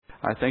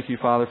I thank you,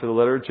 Father, for the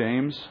letter of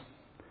James.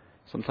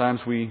 Sometimes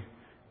we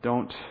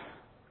don't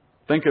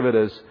think of it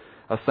as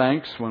a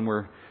thanks when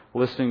we're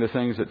listening to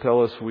things that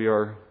tell us we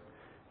are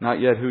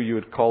not yet who you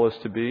would call us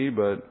to be,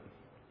 but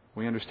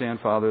we understand,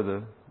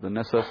 Father, the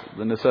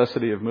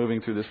necessity of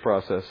moving through this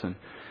process and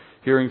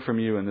hearing from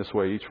you in this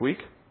way each week.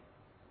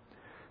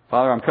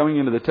 Father, I'm coming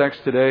into the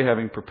text today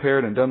having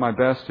prepared and done my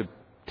best to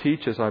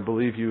teach as I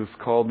believe you've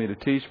called me to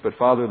teach, but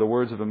Father, the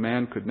words of a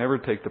man could never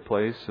take the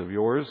place of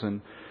yours, and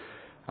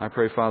I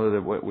pray, Father,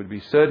 that what would be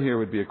said here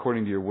would be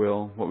according to your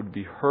will, what would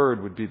be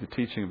heard would be the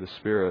teaching of the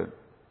Spirit,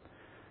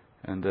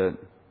 and that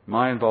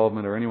my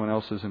involvement or anyone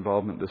else's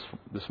involvement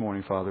this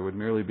morning, Father, would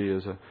merely be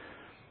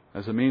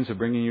as a means of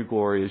bringing you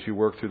glory as you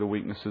work through the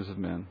weaknesses of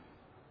men.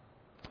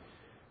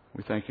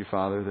 We thank you,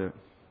 Father, that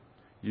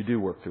you do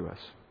work through us.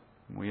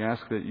 We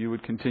ask that you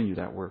would continue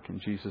that work in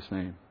Jesus'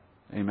 name.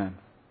 Amen.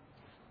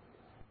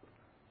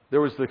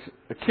 There was the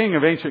king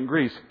of ancient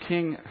Greece,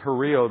 King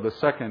Hiero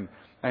II,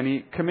 and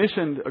he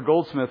commissioned a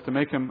goldsmith to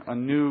make him a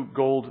new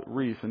gold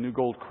wreath, a new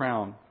gold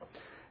crown.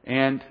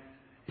 And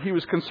he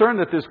was concerned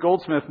that this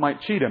goldsmith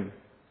might cheat him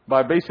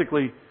by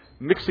basically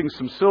mixing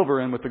some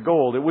silver in with the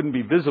gold. It wouldn't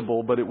be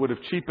visible, but it would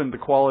have cheapened the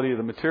quality of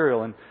the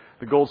material, and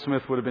the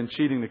goldsmith would have been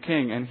cheating the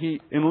king. And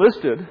he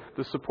enlisted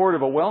the support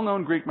of a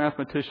well-known Greek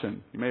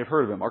mathematician. You may have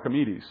heard of him,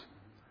 Archimedes.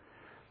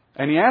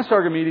 And he asked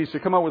Archimedes to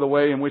come up with a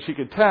way in which he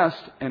could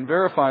test and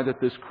verify that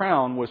this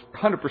crown was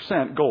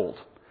 100% gold.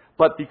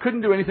 But he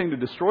couldn't do anything to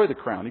destroy the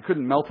crown. He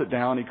couldn't melt it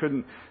down. He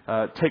couldn't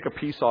take a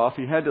piece off.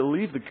 He had to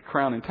leave the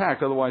crown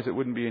intact, otherwise it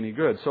wouldn't be any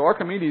good. So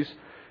Archimedes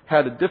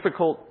had a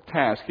difficult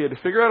task. He had to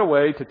figure out a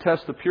way to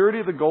test the purity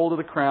of the gold of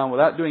the crown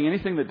without doing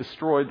anything that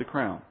destroyed the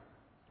crown.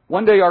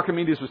 One day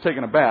Archimedes was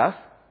taking a bath,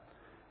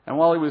 and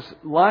while he was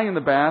lying in the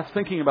bath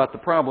thinking about the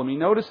problem, he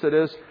noticed that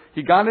as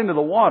he got into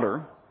the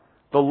water,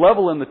 the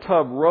level in the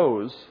tub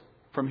rose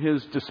from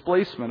his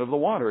displacement of the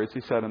water as he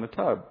sat in the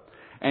tub.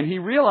 And he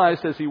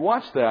realized as he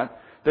watched that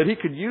he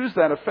could use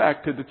that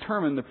effect to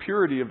determine the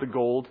purity of the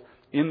gold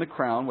in the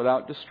crown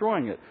without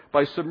destroying it.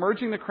 By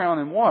submerging the crown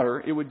in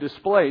water, it would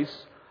displace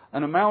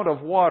an amount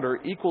of water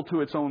equal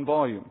to its own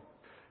volume.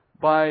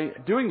 By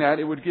doing that,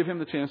 it would give him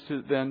the chance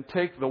to then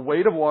take the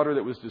weight of water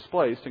that was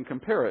displaced and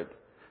compare it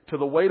to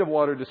the weight of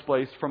water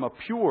displaced from a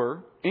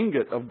pure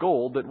ingot of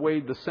gold that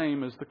weighed the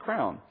same as the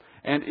crown.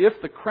 And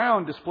if the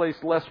crown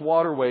displaced less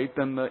water weight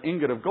than the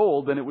ingot of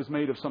gold, then it was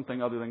made of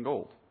something other than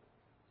gold.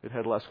 It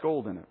had less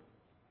gold in it.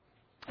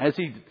 As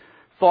he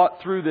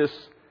thought through this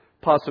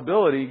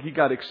possibility, he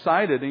got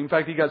excited. In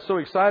fact, he got so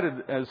excited,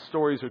 as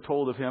stories are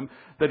told of him,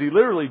 that he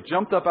literally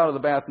jumped up out of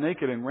the bath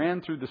naked and ran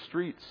through the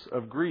streets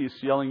of Greece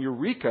yelling,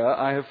 "Eureka,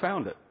 I have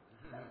found it."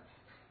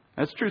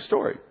 That's a true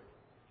story.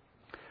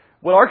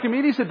 What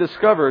Archimedes had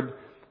discovered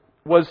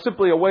was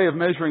simply a way of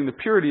measuring the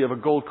purity of a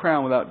gold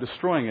crown without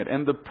destroying it.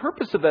 And the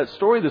purpose of that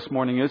story this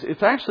morning is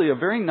it's actually a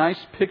very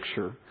nice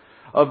picture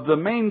of the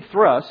main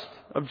thrust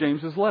of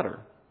James's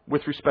letter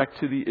with respect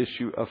to the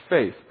issue of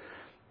faith.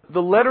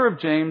 The letter of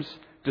James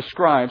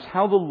describes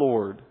how the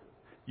Lord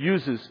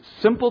uses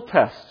simple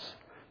tests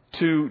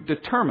to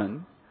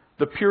determine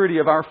the purity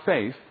of our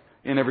faith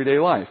in everyday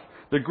life.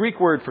 The Greek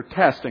word for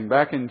testing,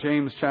 back in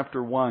James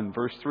chapter 1,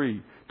 verse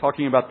 3,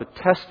 talking about the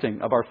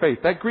testing of our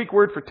faith. That Greek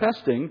word for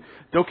testing,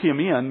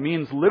 dokiamian,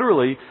 means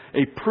literally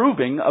a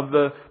proving of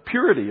the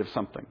purity of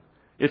something.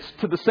 It's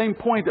to the same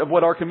point of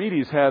what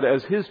Archimedes had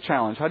as his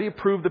challenge. How do you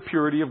prove the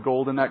purity of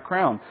gold in that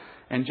crown?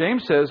 And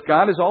James says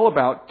God is all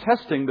about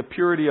testing the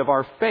purity of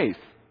our faith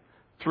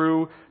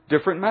through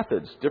different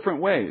methods,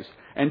 different ways.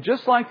 And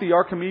just like the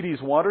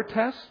Archimedes water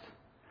test,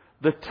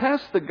 the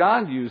tests that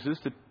God uses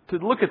to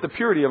look at the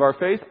purity of our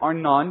faith are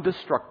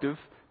non-destructive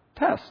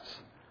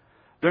tests.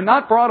 They're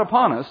not brought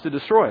upon us to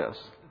destroy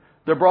us.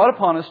 They're brought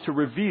upon us to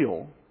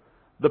reveal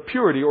the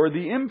purity or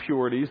the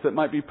impurities that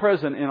might be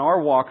present in our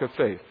walk of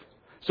faith.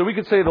 So we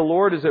could say the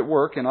Lord is at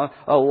work in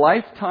a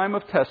lifetime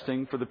of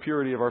testing for the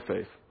purity of our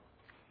faith,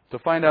 to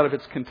find out if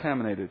it's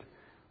contaminated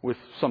with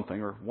something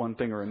or one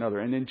thing or another.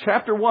 And in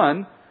chapter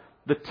 1,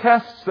 the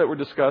tests that were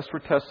discussed were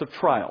tests of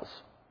trials.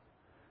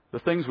 The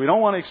things we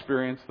don't want to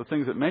experience, the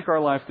things that make our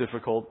life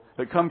difficult,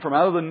 that come from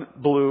out of the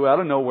blue,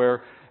 out of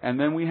nowhere, and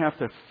then we have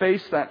to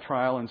face that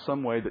trial in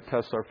some way that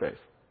tests our faith.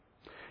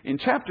 In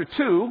chapter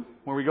 2,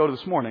 where we go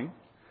this morning,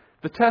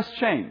 the tests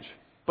change,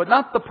 but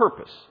not the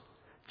purpose.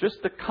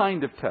 Just the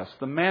kind of test,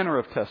 the manner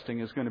of testing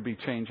is going to be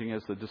changing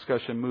as the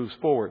discussion moves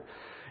forward.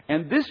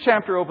 And this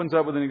chapter opens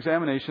up with an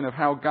examination of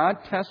how God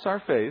tests our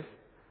faith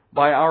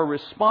by our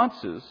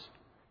responses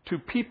to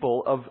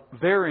people of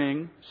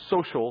varying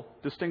social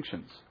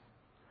distinctions.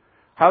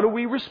 How do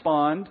we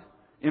respond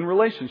in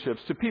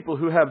relationships to people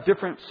who have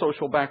different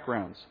social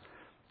backgrounds?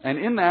 And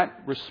in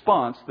that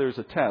response, there's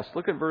a test.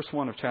 Look at verse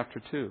 1 of chapter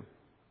 2.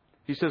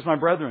 He says, "My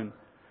brethren,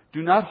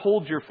 do not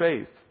hold your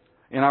faith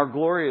in our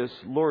glorious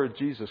Lord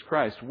Jesus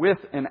Christ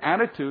with an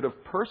attitude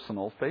of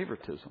personal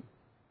favoritism."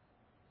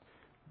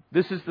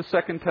 This is the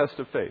second test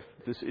of faith,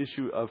 this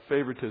issue of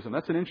favoritism.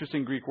 That's an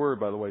interesting Greek word,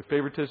 by the way.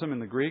 Favoritism in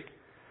the Greek.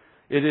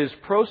 It is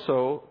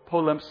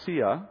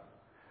prosopolempsia,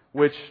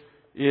 which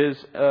is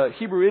a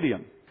Hebrew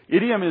idiom.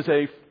 Idiom is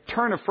a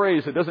turn of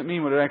phrase that doesn't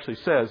mean what it actually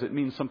says. It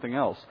means something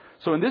else.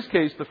 So in this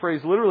case, the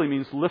phrase literally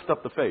means lift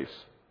up the face.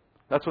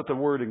 That's what the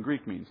word in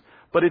Greek means.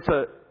 But it's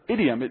an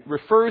idiom. It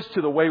refers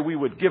to the way we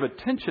would give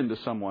attention to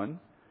someone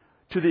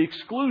to the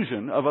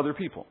exclusion of other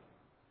people.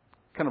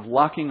 Kind of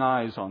locking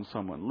eyes on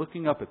someone,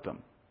 looking up at them.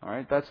 All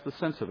right, that's the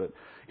sense of it.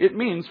 It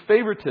means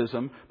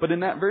favoritism, but in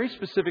that very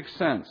specific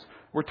sense.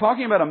 We're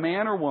talking about a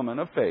man or woman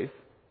of faith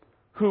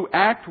who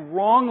act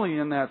wrongly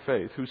in that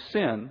faith, who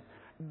sin,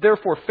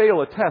 therefore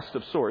fail a test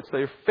of sorts.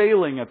 They are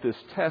failing at this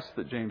test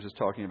that James is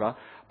talking about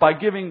by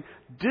giving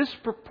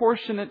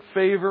disproportionate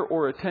favor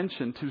or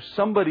attention to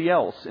somebody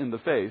else in the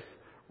faith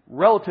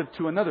relative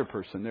to another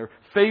person. They're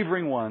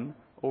favoring one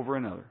over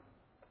another.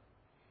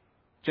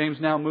 James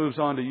now moves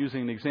on to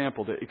using an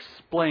example to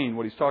explain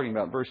what he's talking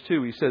about. Verse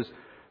 2, he says,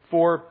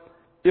 "For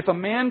if a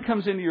man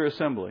comes into your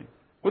assembly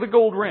with a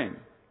gold ring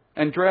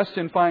and dressed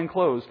in fine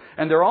clothes,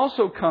 and there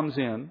also comes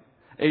in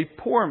a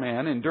poor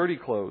man in dirty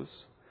clothes,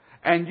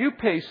 and you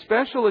pay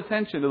special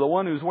attention to the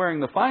one who's wearing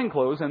the fine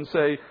clothes and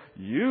say,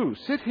 'You,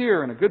 sit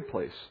here in a good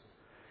place.'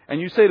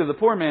 And you say to the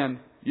poor man,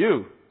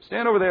 'You,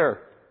 stand over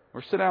there,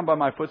 or sit down by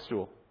my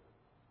footstool.'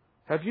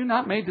 Have you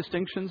not made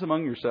distinctions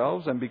among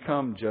yourselves and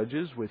become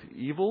judges with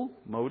evil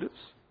motives?"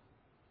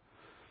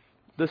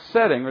 The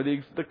setting, or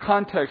the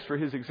context for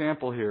his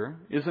example here,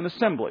 is an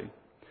assembly.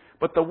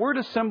 But the word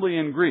assembly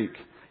in Greek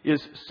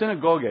is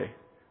synagoge,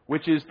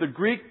 which is the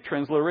Greek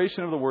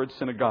transliteration of the word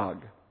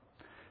synagogue.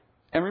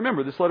 And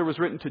remember, this letter was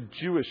written to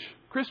Jewish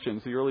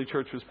Christians. The early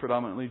church was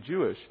predominantly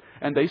Jewish.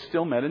 And they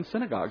still met in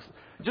synagogues.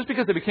 Just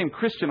because they became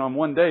Christian on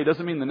one day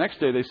doesn't mean the next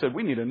day they said,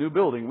 "We need a new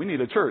building, we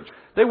need a church."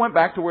 They went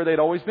back to where they'd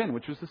always been,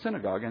 which was the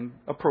synagogue, and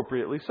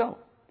appropriately so.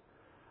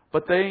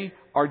 But they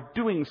are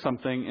doing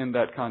something in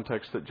that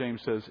context that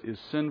James says is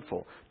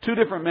sinful. Two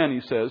different men,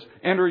 he says,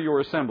 enter your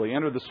assembly,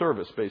 enter the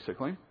service,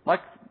 basically.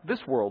 Like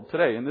this world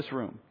today, in this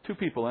room. Two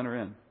people enter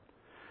in.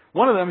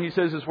 One of them, he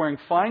says, is wearing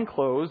fine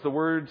clothes. The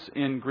words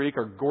in Greek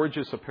are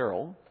gorgeous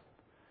apparel.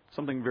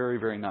 Something very,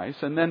 very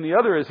nice. And then the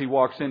other, as he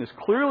walks in, is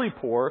clearly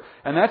poor,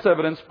 and that's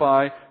evidenced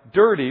by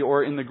dirty,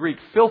 or in the Greek,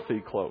 filthy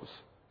clothes.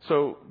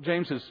 So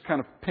James has kind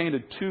of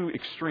painted two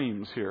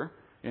extremes here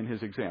in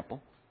his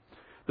example.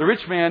 The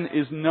rich man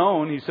is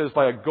known, he says,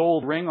 by a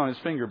gold ring on his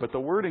finger, but the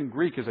word in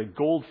Greek is a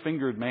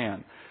gold-fingered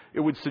man.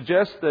 It would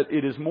suggest that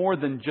it is more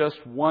than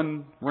just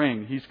one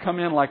ring. He's come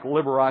in like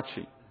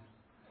Liberace.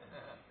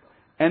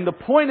 And the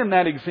point in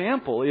that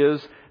example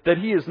is that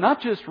he is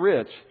not just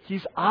rich,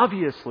 he's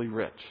obviously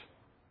rich.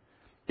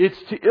 It's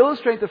to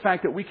illustrate the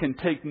fact that we can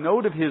take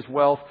note of his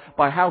wealth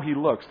by how he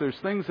looks. There's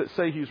things that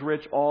say he's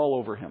rich all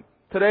over him.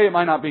 Today it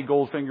might not be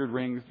gold-fingered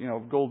rings,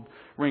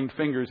 gold-ringed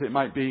fingers. It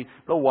might be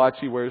the watch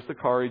he wears, the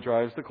car he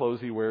drives, the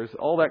clothes he wears,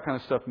 all that kind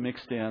of stuff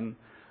mixed in.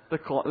 The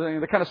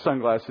kind of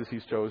sunglasses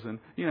he's chosen.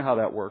 You know how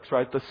that works,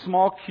 right? The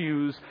small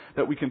cues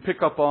that we can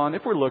pick up on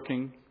if we're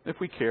looking, if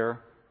we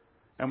care,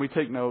 and we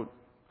take note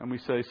and we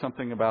say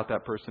something about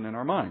that person in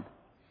our mind.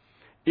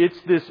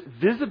 It's this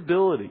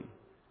visibility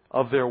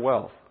of their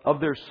wealth, of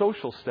their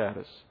social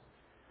status,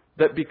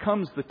 that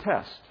becomes the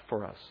test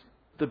for us.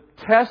 The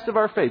test of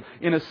our faith.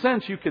 In a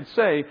sense, you could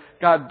say,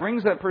 God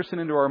brings that person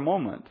into our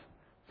moment.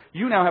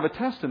 You now have a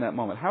test in that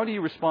moment. How do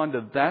you respond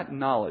to that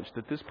knowledge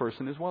that this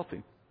person is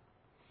wealthy?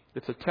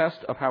 It's a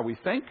test of how we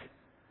think,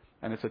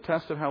 and it's a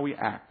test of how we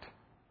act.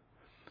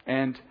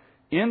 And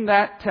in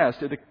that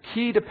test, the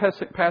key to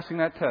passing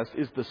that test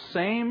is the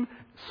same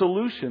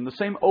solution, the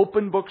same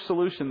open book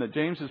solution that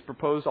James has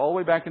proposed all the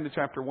way back into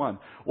chapter 1.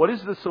 What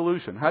is the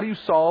solution? How do you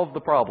solve the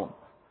problem?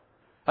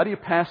 How do you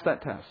pass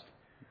that test?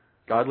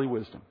 Godly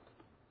wisdom.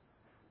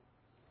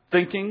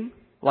 Thinking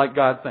like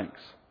God thinks.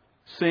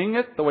 Seeing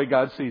it the way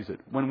God sees it.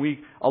 When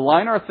we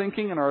align our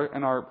thinking and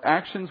our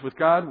actions with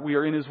God, we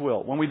are in His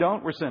will. When we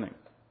don't, we're sinning.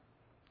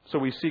 So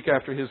we seek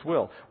after His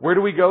will. Where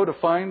do we go to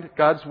find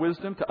God's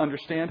wisdom, to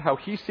understand how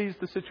He sees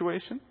the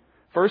situation?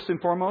 First and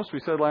foremost,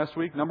 we said last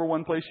week, number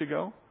one place you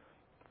go,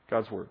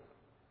 God's Word.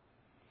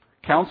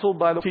 Counseled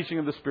by the teaching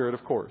of the Spirit,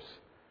 of course.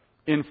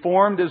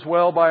 Informed as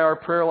well by our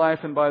prayer life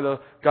and by the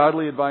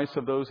godly advice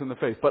of those in the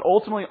faith. But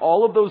ultimately,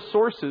 all of those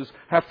sources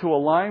have to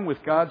align with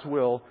God's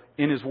will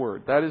in His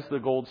Word. That is the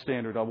gold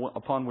standard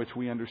upon which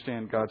we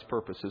understand God's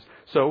purposes.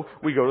 So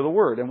we go to the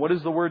Word. And what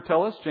does the Word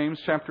tell us? James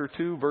chapter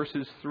 2,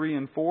 verses 3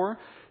 and 4.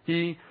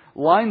 He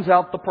lines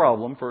out the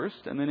problem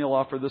first, and then he'll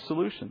offer the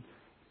solution.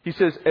 He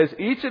says, as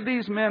each of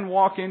these men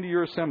walk into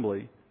your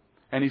assembly,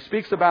 and he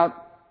speaks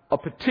about a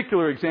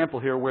particular example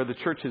here where the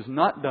church has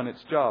not done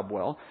its job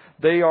well,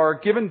 they are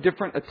given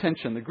different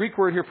attention. The Greek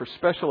word here for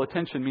special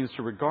attention means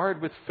to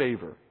regard with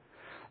favor.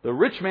 The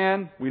rich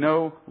man, we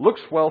know,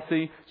 looks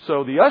wealthy,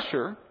 so the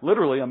usher,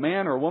 literally a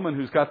man or a woman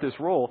who's got this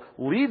role,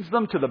 leads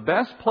them to the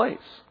best place.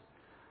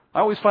 I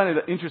always find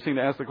it interesting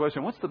to ask the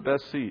question, what's the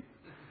best seat?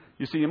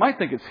 You see, you might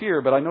think it's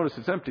here, but I notice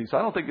it's empty, so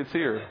I don't think it's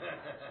here.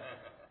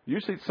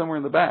 Usually it's somewhere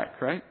in the back,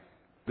 right?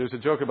 There's a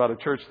joke about a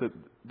church that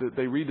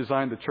they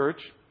redesigned the church,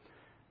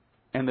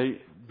 and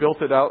they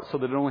built it out so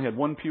that it only had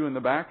one pew in the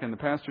back, and the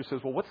pastor says,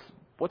 well,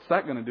 what's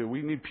that going to do?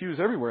 We need pews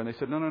everywhere. And they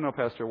said, no,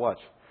 Pastor, watch.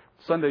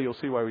 Sunday, you'll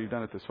see why we've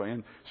done it this way.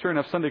 And sure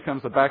enough, Sunday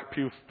comes, the back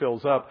pew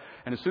fills up.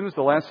 And as soon as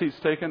the last seat's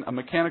taken, a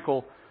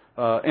mechanical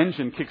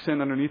engine kicks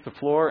in underneath the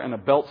floor, and a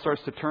belt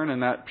starts to turn,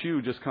 and that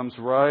pew just comes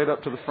right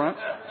up to the front.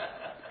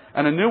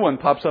 And a new one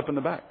pops up in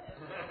the back.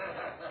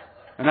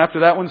 And after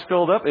that one's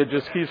filled up, it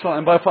just keeps on.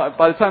 And by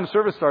the time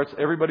service starts,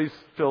 everybody's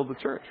filled the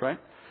church, right?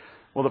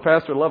 Well, the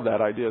pastor loved that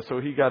idea, so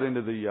he got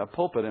into the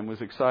pulpit and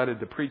was excited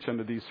to preach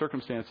under these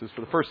circumstances for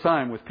the first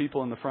time with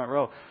people in the front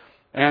row.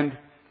 And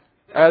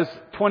as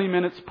 20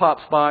 minutes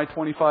pops by,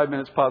 25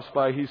 minutes pops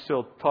by, he's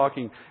still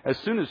talking. As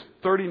soon as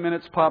 30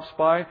 minutes pops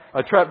by,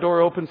 a trap door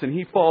opens and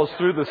he falls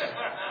through this.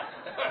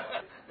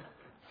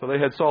 So they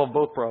had solved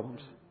both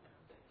problems.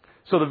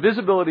 So the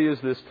visibility is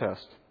this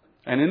test.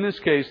 And in this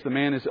case, the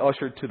man is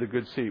ushered to the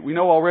good seat. We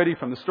know already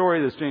from the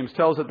story, as James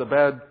tells it,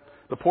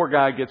 the poor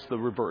guy gets the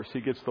reverse. He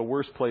gets the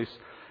worst place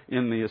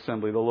in the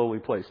assembly, the lowly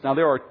place. Now,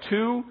 there are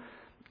two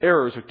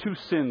errors or two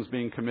sins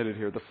being committed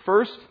here. The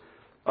first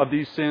of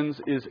these sins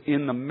is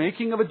in the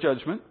making of a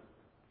judgment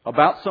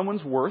about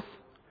someone's worth,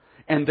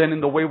 and then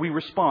in the way we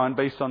respond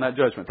based on that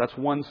judgment. That's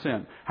one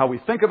sin. How we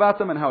think about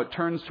them and how it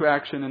turns to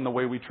action in the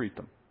way we treat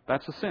them.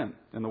 That's a sin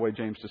in the way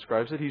James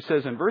describes it. He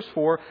says in verse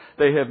 4,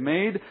 they have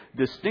made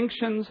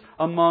distinctions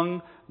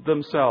among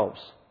themselves.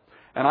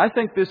 And I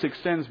think this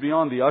extends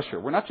beyond the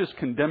usher. We're not just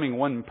condemning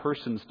one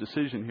person's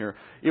decision here.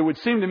 It would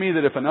seem to me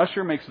that if an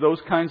usher makes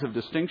those kinds of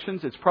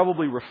distinctions, it's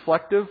probably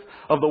reflective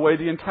of the way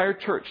the entire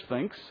church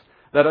thinks.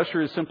 That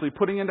usher is simply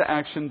putting into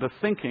action the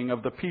thinking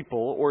of the people,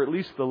 or at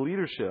least the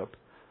leadership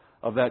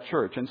of that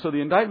church. And so the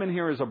indictment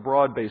here is a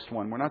broad-based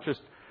one. We're not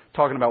just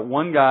talking about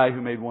one guy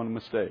who made one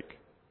mistake.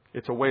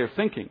 It's a way of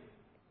thinking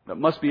that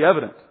must be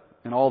evident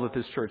in all that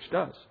this church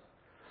does.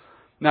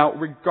 Now,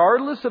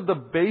 regardless of the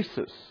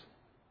basis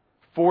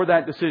for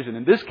that decision,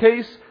 in this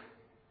case,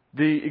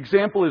 the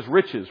example is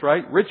riches,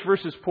 right? Rich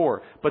versus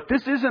poor. But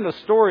this isn't a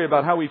story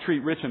about how we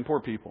treat rich and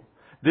poor people.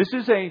 This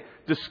is a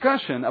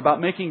discussion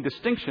about making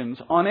distinctions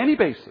on any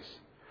basis.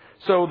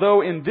 So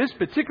though in this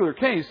particular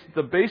case,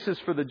 the basis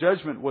for the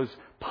judgment was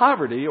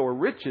poverty or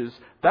riches,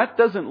 that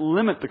doesn't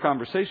limit the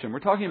conversation. We're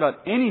talking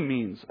about any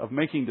means of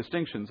making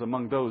distinctions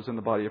among those in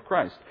the body of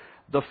Christ.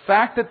 The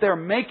fact that they're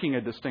making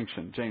a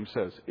distinction, James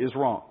says, is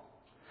wrong.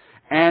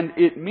 And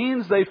it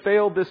means they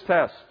failed this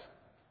test.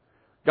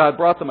 God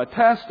brought them a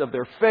test of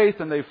their faith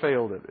and they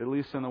failed it, at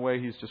least in the way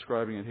he's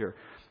describing it here.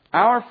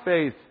 Our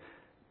faith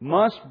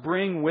must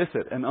bring with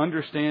it an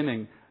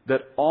understanding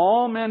that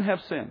all men have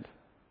sinned.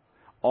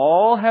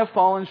 All have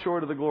fallen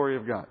short of the glory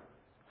of God.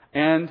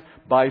 And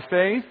by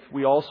faith,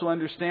 we also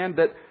understand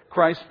that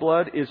Christ's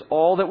blood is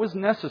all that was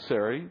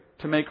necessary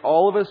to make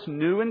all of us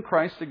new in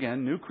Christ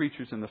again, new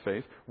creatures in the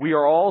faith. We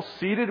are all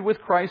seated with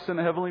Christ in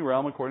the heavenly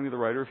realm, according to the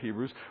writer of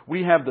Hebrews.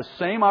 We have the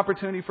same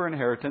opportunity for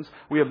inheritance.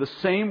 We have the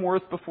same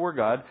worth before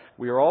God.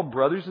 We are all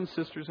brothers and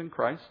sisters in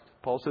Christ.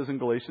 Paul says in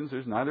Galatians,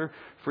 there's neither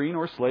free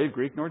nor slave,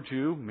 Greek nor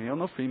Jew, male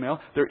nor female.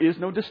 There is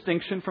no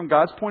distinction from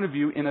God's point of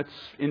view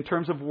in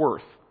terms of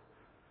worth,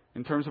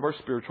 in terms of our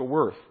spiritual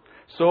worth.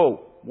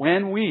 So,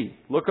 when we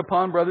look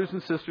upon brothers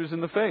and sisters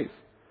in the faith,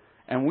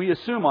 and we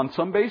assume on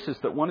some basis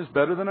that one is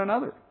better than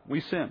another, we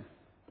sin.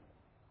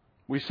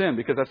 We sin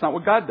because that's not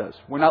what God does.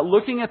 We're not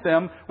looking at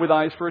them with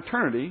eyes for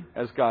eternity,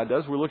 as God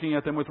does. We're looking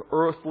at them with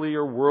earthly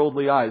or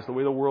worldly eyes, the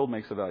way the world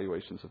makes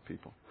evaluations of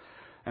people.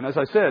 And as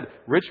I said,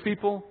 rich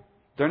people,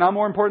 they're not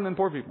more important than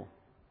poor people.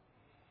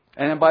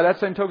 And by that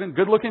same token,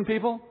 good-looking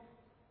people,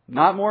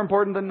 not more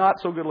important than not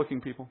so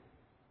good-looking people.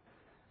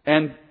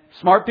 And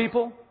smart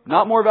people,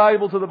 not more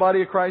valuable to the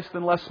body of Christ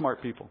than less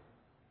smart people.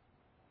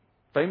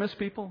 Famous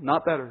people,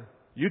 not better.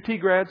 UT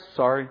grads,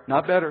 sorry,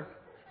 not better.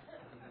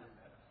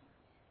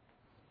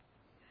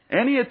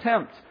 Any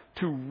attempt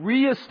to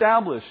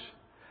reestablish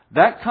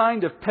that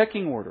kind of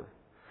pecking order,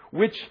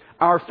 which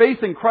our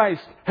faith in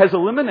Christ has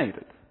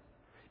eliminated,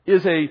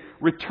 is a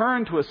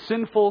return to a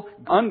sinful,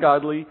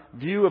 ungodly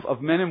view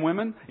of men and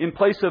women in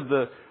place of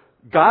the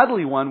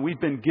godly one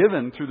we've been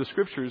given through the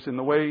Scriptures in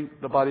the way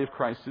the body of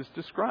Christ is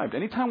described.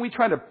 Anytime we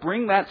try to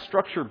bring that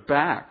structure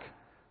back,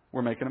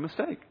 we're making a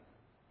mistake.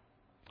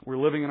 We're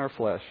living in our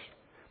flesh.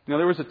 Now,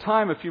 there was a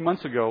time a few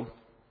months ago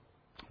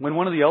when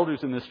one of the elders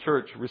in this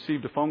church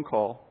received a phone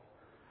call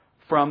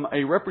from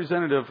a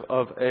representative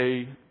of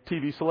a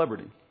TV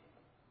celebrity.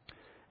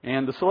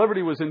 And the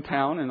celebrity was in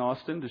town in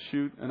Austin to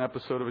shoot an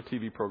episode of a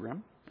TV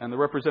program. And the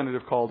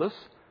representative called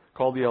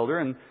the elder,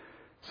 and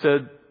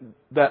said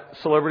that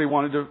celebrity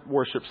wanted to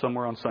worship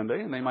somewhere on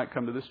Sunday and they might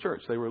come to this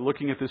church. They were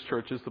looking at this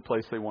church as the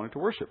place they wanted to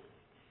worship.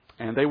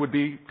 And they would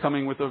be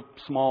coming with a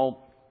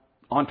small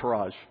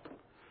entourage,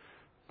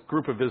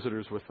 group of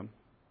visitors with them.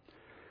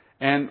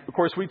 And, of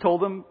course, we told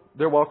them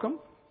they're welcome,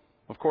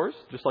 of course,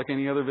 just like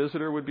any other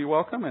visitor would be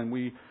welcome. And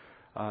we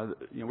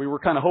were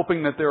kind of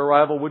hoping that their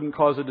arrival wouldn't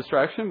cause a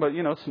distraction, but,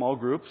 small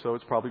group, so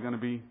it's probably going to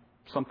be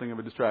something of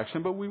a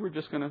distraction. But we were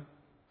just going to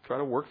try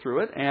to work through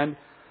it. And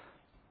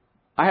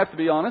I have to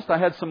be honest, I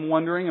had some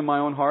wondering in my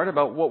own heart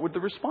about what would the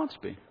response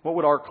be. What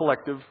would our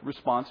collective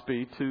response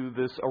be to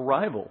this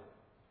arrival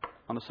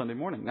on a Sunday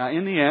morning. Now,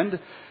 in the end,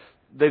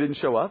 they didn't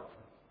show up,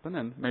 but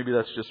then maybe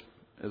that's just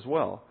as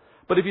well.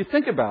 But if you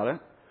think about it,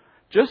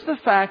 just the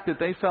fact that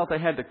they felt they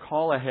had to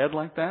call ahead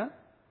like that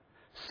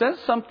says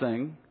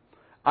something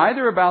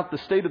either about the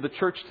state of the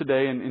church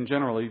today and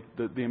generally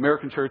the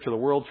American church or the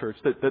world church,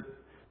 that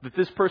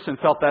this person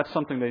felt that's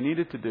something they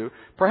needed to do.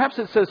 Perhaps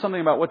it says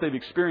something about what they've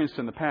experienced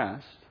in the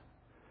past.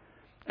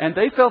 And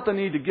they felt the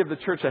need to give the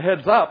church a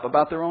heads up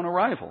about their own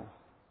arrival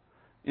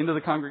into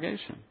the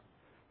congregation.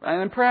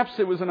 And perhaps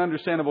it was an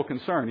understandable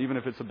concern, even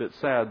if it's a bit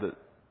sad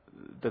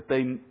that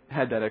they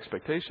had that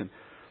expectation.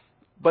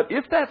 But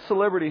if that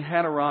celebrity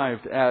had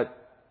arrived at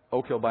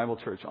Oak Hill Bible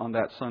Church on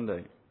that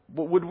Sunday,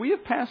 would we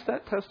have passed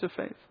that test of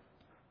faith?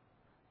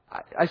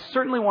 I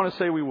certainly want to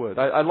say we would.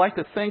 I'd like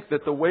to think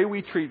that the way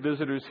we treat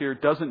visitors here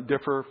doesn't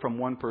differ from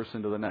one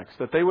person to the next.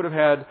 That they would have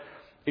had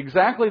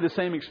exactly the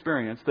same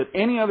experience that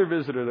any other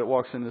visitor that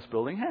walks in this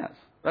building has.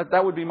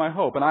 That would be my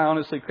hope. And I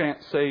honestly can't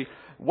say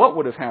what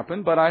would have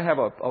happened, but I have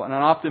an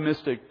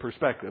optimistic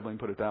perspective, let me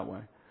put it that way.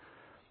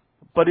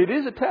 But it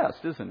is a test,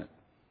 isn't it?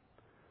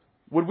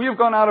 Would we have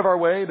gone out of our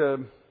way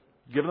to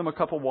give them a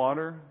cup of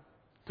water,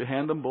 to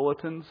hand them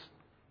bulletins,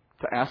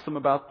 to ask them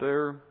about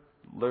their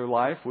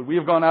life? Would we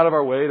have gone out of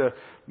our way to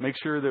make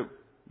sure that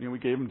we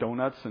gave them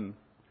donuts?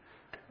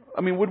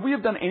 Would we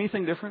have done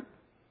anything different?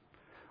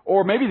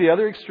 Or maybe the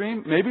other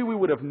extreme, maybe we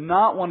would have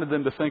not wanted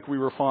them to think we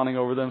were fawning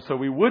over them, so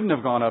we wouldn't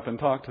have gone up and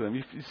talked to them.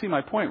 You see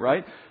my point,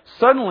 right?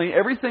 Suddenly,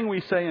 everything we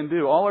say and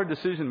do, all our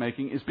decision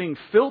making, is being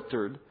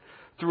filtered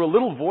through a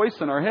little voice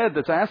in our head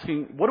that's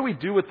asking, what do we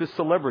do with this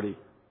celebrity?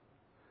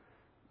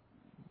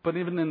 But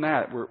even in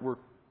that,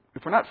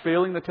 if we're not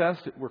failing the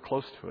test, we're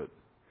close to it.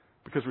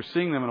 Because we're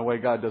seeing them in a way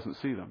God doesn't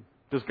see them.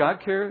 Does God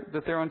care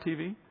that they're on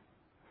TV?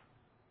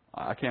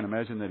 I can't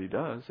imagine that He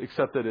does,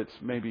 except that it's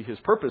maybe His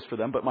purpose for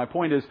them. But my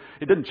point is,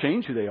 it doesn't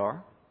change who they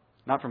are,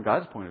 not from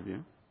God's point of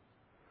view.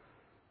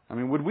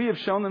 Would we have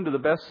shown them to the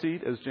best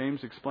seat, as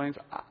James explains?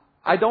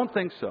 I don't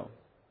think so.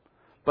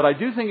 But I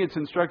do think it's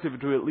instructive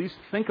to at least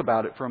think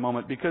about it for a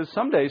moment, because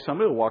someday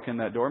somebody will walk in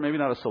that door, maybe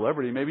not a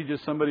celebrity, maybe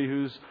just somebody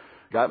who's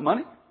got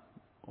money,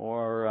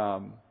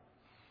 or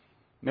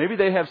maybe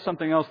they have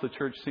something else the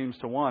church seems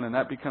to want, and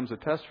that becomes a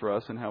test for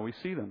us in how we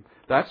see them.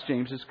 That's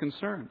James's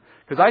concern.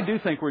 Because I do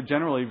think we're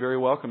generally very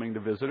welcoming to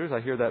visitors.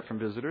 I hear that from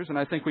visitors. And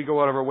I think we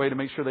go out of our way to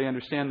make sure they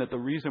understand that the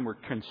reason we're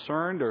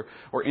concerned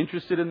or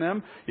interested in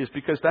them is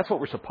because that's what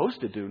we're supposed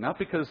to do, not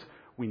because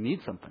we need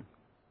something.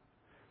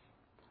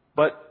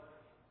 But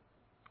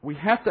we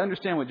have to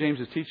understand what James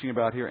is teaching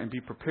about here and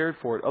be prepared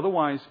for it.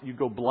 Otherwise, you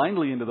go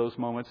blindly into those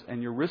moments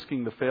and you're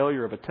risking the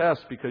failure of a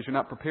test because you're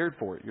not prepared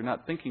for it. You're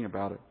not thinking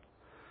about it.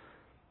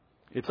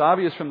 It's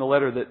obvious from the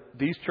letter that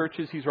these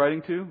churches he's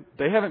writing to,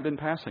 they haven't been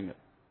passing it.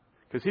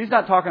 Because he's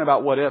not talking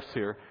about what ifs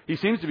here. He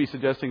seems to be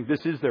suggesting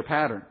this is their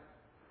pattern.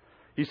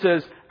 He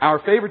says, our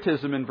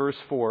favoritism in verse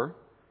 4,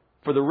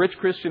 for the rich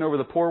Christian over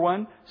the poor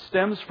one,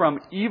 stems from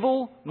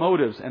evil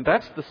motives. And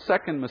that's the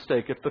second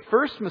mistake. If the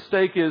first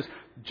mistake is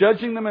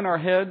judging them in our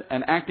head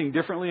and acting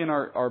differently in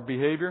our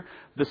behavior,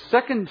 the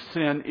second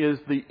sin is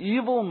the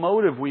evil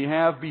motive we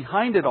have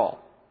behind it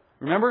all.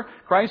 Remember,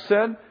 Christ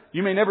said,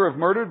 you may never have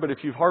murdered, but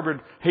if you've harbored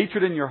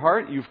hatred in your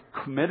heart, you've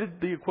committed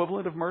the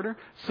equivalent of murder.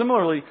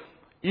 Similarly,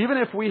 even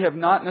if we have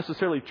not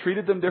necessarily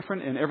treated them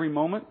different in every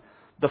moment,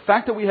 the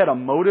fact that we had a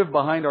motive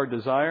behind our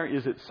desire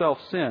is itself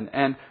sin.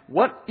 And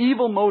what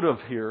evil motive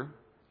here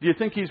do you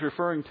think he's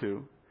referring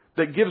to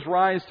that gives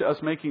rise to us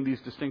making these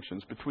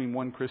distinctions between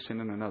one Christian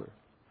and another?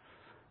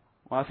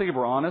 Well, I think if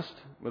we're honest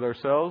with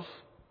ourselves,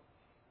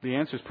 the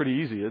answer is pretty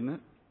easy, isn't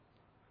it?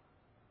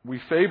 We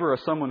favor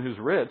someone who's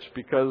rich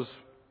because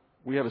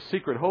we have a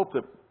secret hope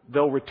that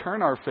they'll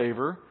return our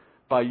favor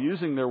by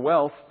using their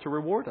wealth to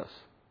reward us.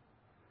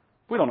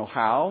 We don't know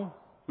how.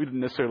 We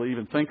didn't necessarily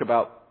even think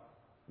about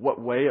what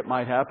way it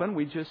might happen.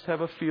 We just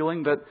have a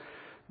feeling that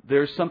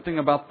there's something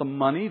about the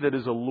money that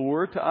is a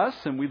lure to us,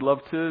 and we'd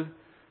love to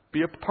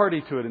be a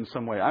party to it in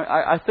some way.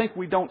 I think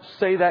we don't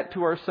say that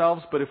to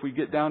ourselves, but if we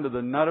get down to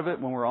the nut of it,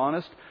 when we're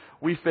honest,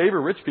 we favor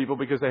rich people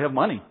because they have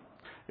money.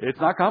 It's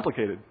not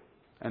complicated.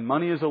 And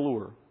money is a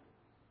lure.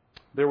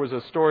 There was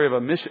a story of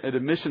an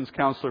admissions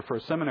counselor for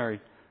a seminary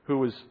who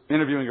was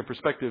interviewing a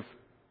prospective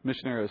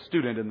missionary, a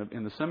student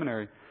in the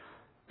seminary.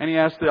 And he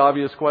asked the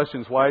obvious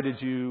questions. Why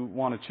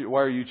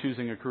are you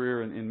choosing a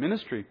career in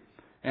ministry?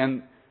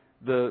 And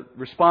the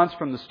response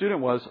from the student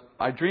was,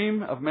 I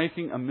dream of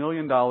making $1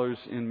 million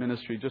in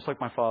ministry, just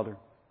like my father.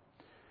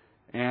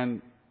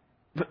 And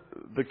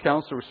the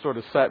counselor sort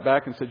of sat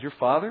back and said, your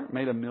father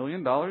made $1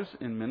 million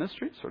in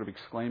ministry? Sort of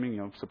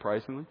exclaiming,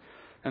 surprisingly.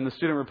 And the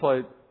student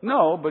replied,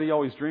 no, but he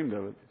always dreamed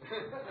of it.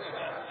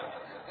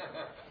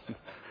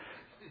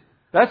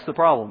 That's the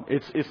problem.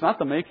 It's not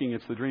the making,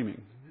 it's the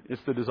dreaming.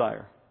 It's the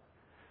desire.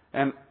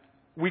 And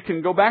we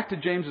can go back to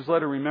James's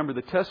letter. Remember,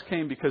 the test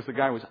came because the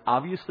guy was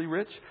obviously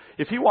rich.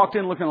 If he walked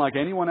in looking like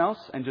anyone else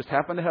and just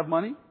happened to have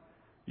money,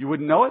 you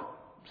wouldn't know it,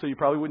 so you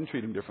probably wouldn't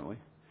treat him differently.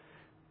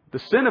 The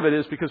sin of it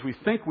is because we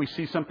think we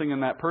see something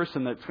in that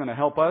person that's going to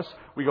help us,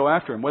 we go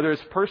after him. Whether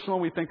it's personal,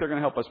 we think they're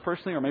going to help us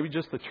personally, or maybe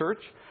just the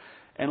church.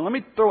 And let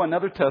me throw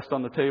another test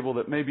on the table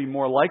that may be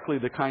more likely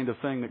the kind of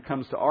thing that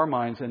comes to our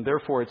minds, and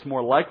therefore it's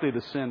more likely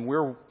the sin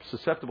we're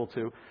susceptible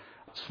to.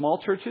 Small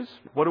churches,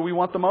 what do we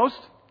want the most?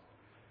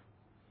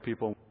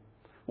 People.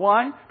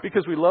 Why?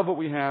 Because we love what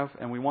we have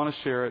and we want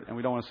to share it and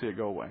we don't want to see it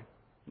go away.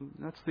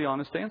 That's the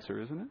honest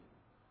answer, isn't it?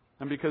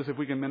 And because if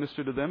we can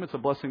minister to them, it's a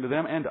blessing to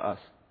them and to us.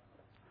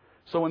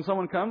 So when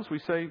someone comes, we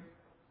say,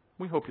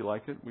 we hope you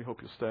like it. We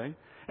hope you'll stay.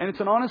 And it's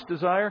an honest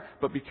desire,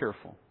 but be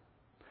careful.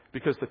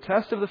 Because the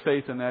test of the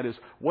faith in that is,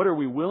 what are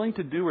we willing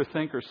to do or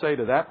think or say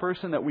to that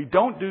person that we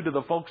don't do to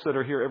the folks that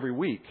are here every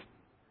week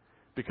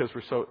because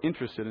we're so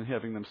interested in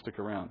having them stick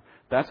around?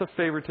 That's a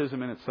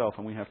favoritism in itself,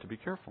 and we have to be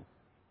careful.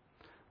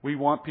 We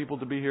want people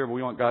to be here, but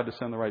we want God to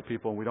send the right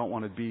people, and we don't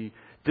want to be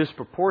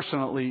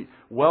disproportionately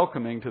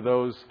welcoming to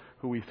those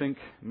who we think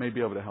may be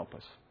able to help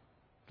us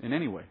in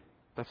any way.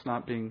 That's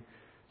not being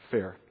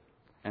fair.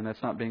 And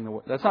that's not being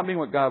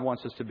what God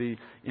wants us to be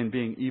in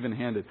being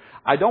even-handed.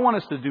 I don't want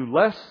us to do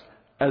less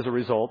as a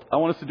result. I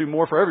want us to do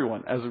more for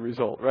everyone as a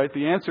result, right?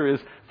 The answer is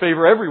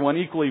favor everyone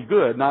equally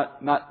good,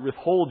 not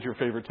withhold your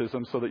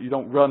favoritism so that you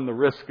don't run the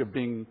risk of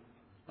being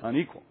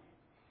unequal.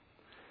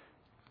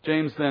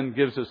 James then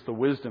gives us the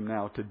wisdom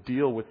now to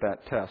deal with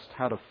that test,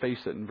 how to face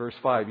it. In verse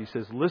 5, he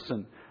says,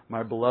 "Listen,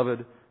 my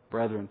beloved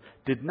brethren,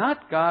 did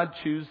not God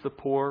choose the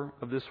poor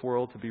of this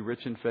world to be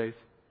rich in faith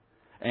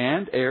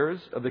and heirs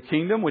of the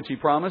kingdom which He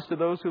promised to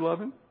those who love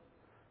Him?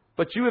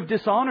 But you have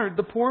dishonored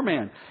the poor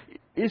man.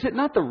 Is it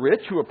not the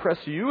rich who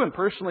oppress you and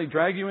personally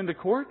drag you into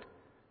court?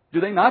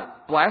 Do they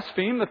not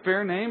blaspheme the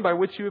fair name by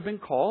which you have been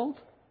called?"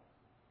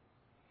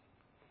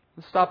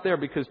 Let's stop there,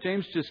 because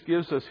James just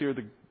gives us here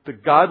the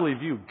godly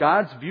view,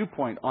 God's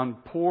viewpoint on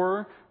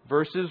poor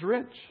versus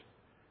rich.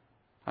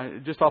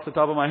 Just off the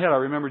top of my head, I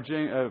remember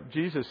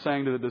Jesus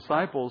saying to the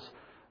disciples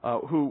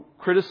who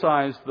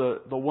criticized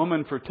the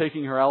woman for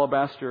taking her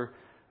alabaster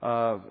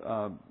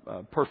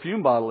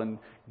perfume bottle and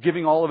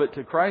giving all of it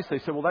to Christ. They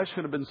said, well, that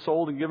should have been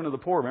sold and given to the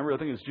poor. Remember, I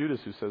think it's Judas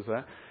who says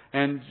that.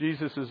 And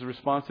Jesus'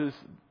 response is,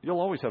 you'll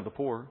always have the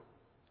poor.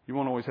 You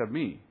won't always have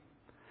me.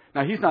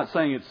 Now, He's not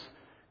saying it's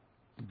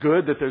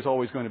good that there's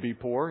always going to be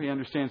poor. He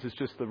understands it's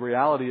just the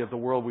reality of the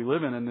world we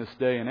live in this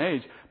day and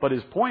age. But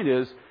His point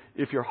is,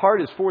 if your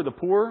heart is for the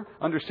poor,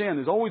 understand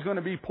there's always going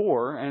to be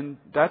poor, and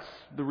that's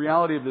the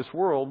reality of this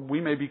world.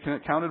 We may be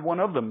counted one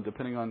of them,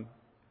 depending on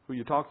who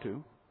you talk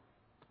to.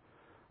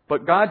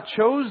 But God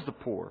chose the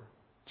poor,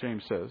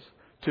 James says,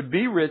 to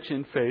be rich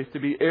in faith, to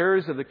be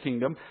heirs of the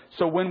kingdom.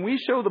 So when we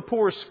show the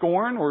poor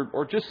scorn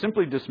or just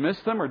simply dismiss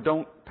them or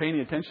don't pay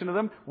any attention to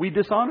them, we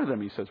dishonor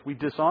them, he says. We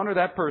dishonor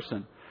that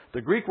person.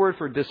 The Greek word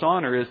for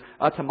dishonor is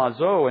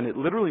atamazo, and it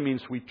literally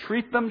means we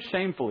treat them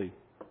shamefully.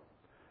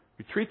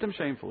 We treat them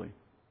shamefully.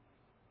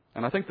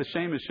 And I think the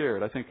shame is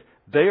shared. I think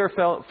they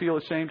feel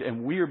ashamed,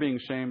 and we are being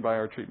shamed by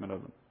our treatment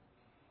of them.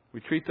 We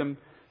treat them,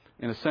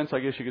 in a sense, I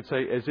guess you could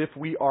say, as if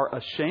we are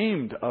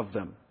ashamed of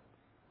them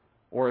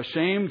or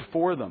ashamed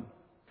for them.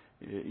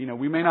 You know,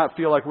 we may not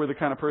feel like we're the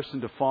kind of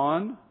person to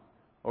fawn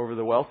over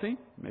the wealthy.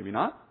 Maybe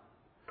not.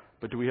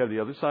 But do we have the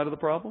other side of the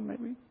problem?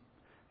 Maybe.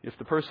 If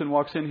the person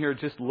walks in here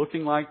just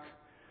looking like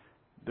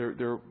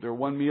they're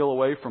one meal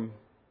away from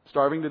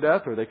starving to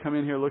death, or they come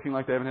in here looking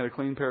like they haven't had a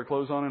clean pair of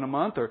clothes on in a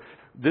month, or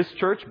this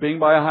church, being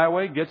by a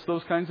highway, gets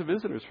those kinds of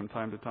visitors from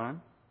time to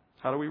time,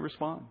 how do we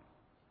respond?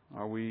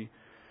 Are we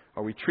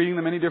treating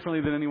them any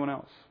differently than anyone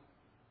else?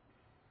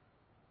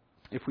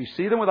 If we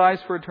see them with eyes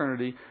for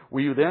eternity,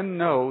 we then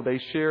know they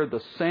share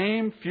the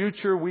same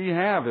future we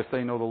have if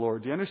they know the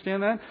Lord. Do you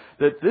understand that?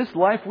 That this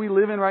life we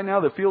live in right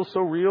now that feels so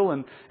real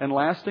and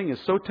lasting is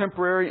so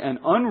temporary and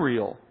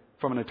unreal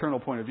from an eternal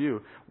point of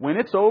view. When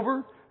it's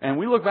over and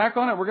we look back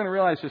on it, we're going to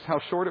realize just how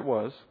short it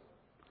was.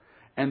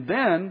 And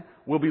then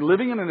we'll be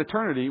living in an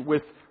eternity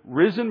with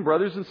risen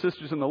brothers and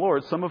sisters in the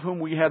Lord, some of whom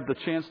we had the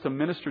chance to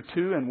minister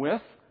to and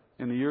with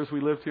in the years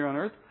we lived here on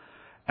earth.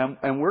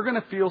 And we're going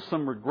to feel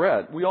some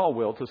regret, we all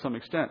will to some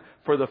extent,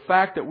 for the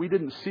fact that we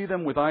didn't see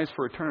them with eyes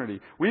for eternity.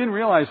 We didn't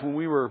realize when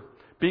we were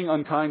being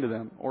unkind to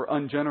them or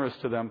ungenerous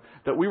to them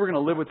that we were going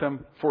to live with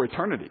them for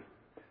eternity.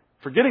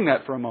 Forgetting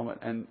that for a moment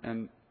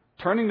and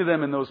turning to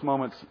them in those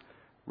moments,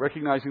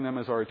 recognizing them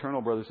as our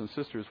eternal brothers and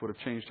sisters, would have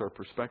changed our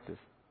perspective.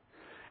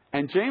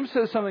 And James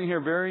says something here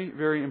very,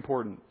 very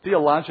important,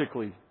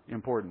 theologically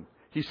important.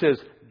 He says,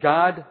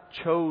 God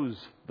chose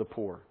the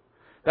poor.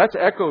 That's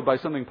echoed by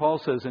something Paul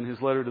says in his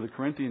letter to the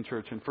Corinthian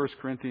church in 1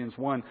 Corinthians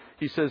 1.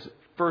 He says,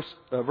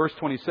 verse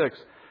 26,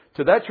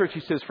 to that church he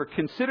says, for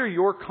consider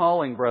your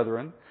calling,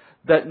 brethren,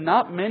 that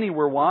not many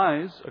were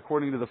wise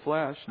according to the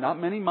flesh, not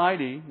many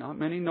mighty, not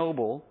many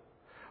noble,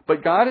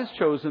 but God has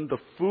chosen the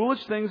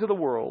foolish things of the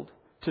world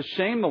to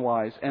shame the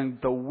wise, and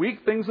the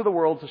weak things of the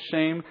world to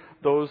shame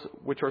those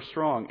which are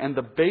strong, and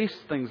the base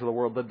things of the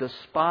world, the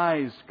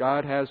despised,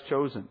 God has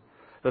chosen.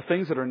 The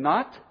things that are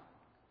not,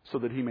 so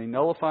that He may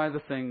nullify the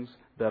things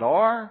that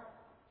are,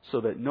 so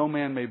that no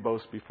man may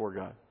boast before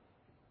God.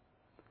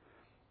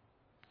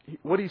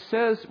 What he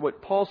says,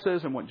 what Paul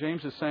says and what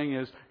James is saying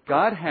is,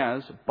 God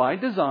has, by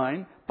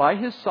design, by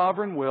His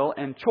sovereign will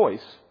and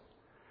choice,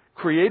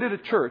 created a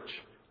church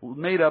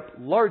made up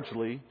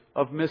largely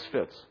of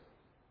misfits.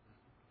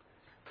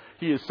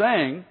 He is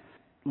saying,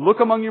 look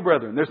among you,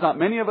 brethren. There's not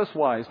many of us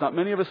wise, not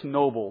many of us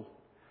noble.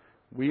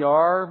 We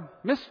are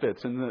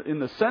misfits in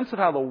the sense of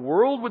how the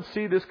world would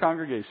see this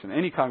congregation,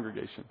 any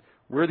congregation.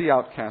 We're the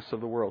outcasts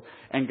of the world.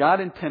 And God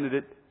intended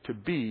it to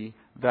be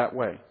that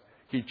way.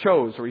 He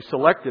chose, or He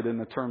selected in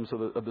the terms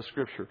of the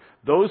Scripture,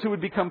 those who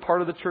would become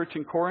part of the church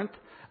in Corinth.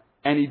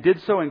 And He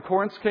did so in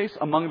Corinth's case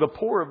among the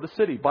poor of the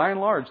city. By and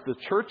large, the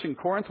church in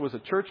Corinth was a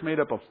church made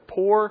up of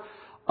poor,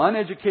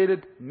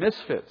 uneducated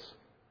misfits,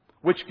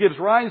 which gives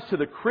rise to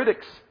the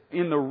critics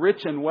in the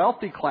rich and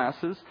wealthy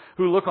classes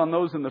who look on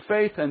those in the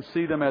faith and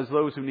see them as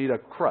those who need a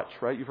crutch,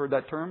 right? You've heard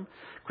that term?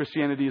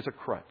 Christianity is a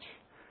crutch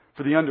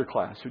for the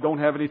underclass who don't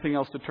have anything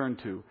else to turn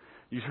to.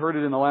 You've heard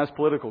it in the last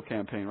political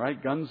campaign,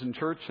 right? Guns and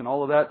church and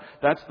all of that.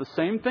 That's the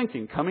same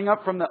thinking coming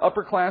up from the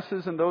upper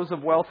classes and those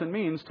of wealth and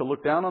means to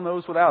look down on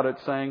those without it,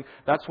 saying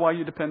that's why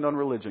you depend on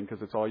religion,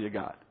 because it's all you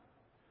got.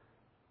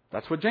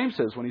 That's what James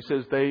says when he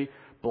says they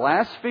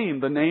blaspheme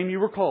the name you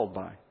were called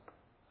by.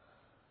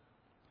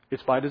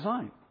 It's by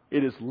design.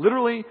 It is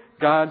literally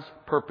God's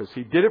purpose.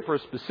 He did it for a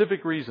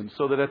specific reason,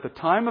 so that at the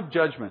time of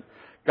judgment,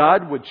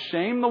 God would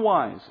shame the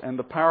wise and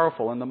the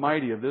powerful and the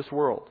mighty of this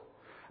world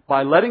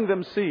by letting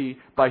them see,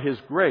 by His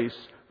grace,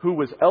 who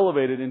was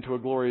elevated into a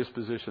glorious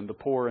position, the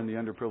poor and the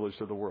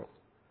underprivileged of the world.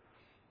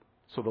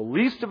 So the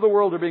least of the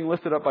world are being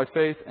lifted up by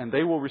faith, and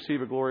they will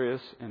receive a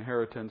glorious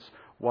inheritance,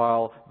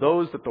 while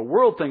those that the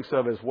world thinks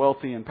of as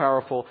wealthy and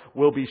powerful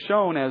will be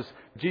shown, as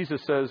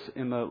Jesus says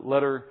in the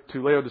letter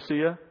to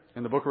Laodicea,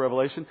 in the book of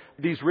Revelation,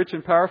 these rich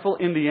and powerful,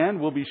 in the end,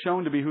 will be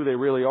shown to be who they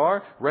really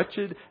are,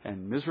 wretched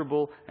and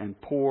miserable and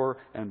poor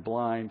and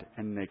blind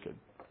and naked.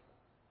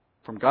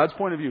 From God's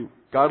point of view,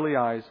 godly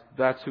eyes,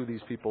 that's who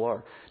these people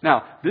are.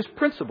 Now, this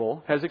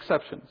principle has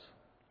exceptions,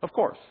 of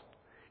course.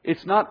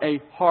 It's not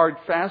a hard,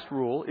 fast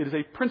rule. It is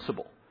a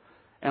principle.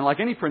 And like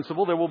any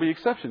principle, there will be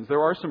exceptions.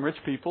 There are some rich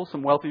people,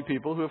 some wealthy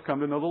people who have come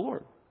to know the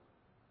Lord.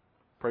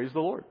 Praise the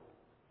Lord.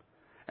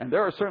 And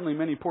there are certainly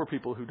many poor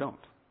people who don't.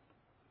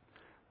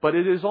 But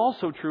it is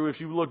also true, if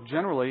you look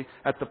generally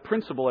at the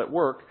principle at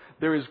work,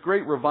 there is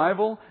great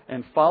revival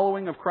and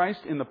following of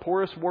Christ in the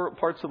poorest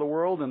parts of the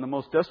world and the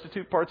most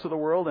destitute parts of the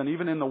world, and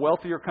even in the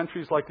wealthier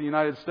countries like the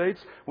United States.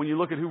 When you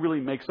look at who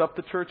really makes up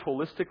the church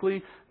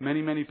holistically,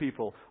 many, many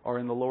people are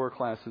in the lower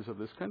classes of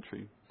this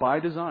country. By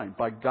design,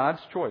 by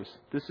God's choice.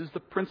 This is the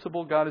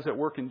principle God is at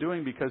work in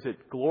doing, because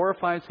it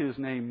glorifies His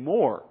name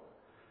more.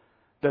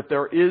 That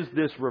there is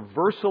this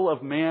reversal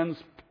of man's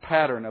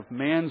pattern, of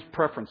man's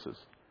preferences,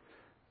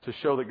 to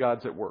show that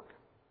God's at work.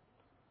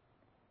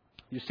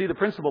 You see the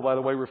principle, by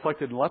the way,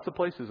 reflected in lots of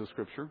places of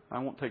Scripture. I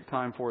won't take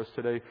time for us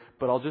today,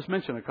 but I'll just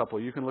mention a couple.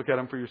 You can look at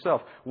them for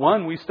yourself.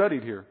 One we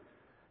studied here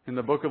in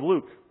the book of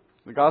Luke,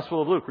 the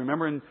Gospel of Luke.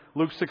 Remember in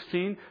Luke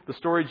 16, the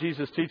story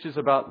Jesus teaches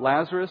about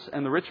Lazarus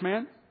and the rich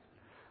man?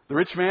 The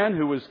rich man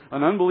who was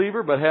an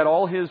unbeliever but had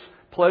all his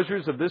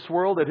pleasures of this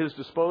world at his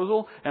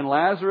disposal, and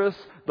Lazarus,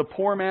 the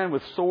poor man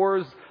with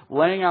sores,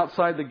 laying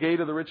outside the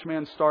gate of the rich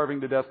man, starving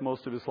to death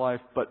most of his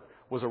life, but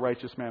was a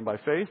righteous man by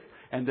faith.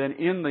 And then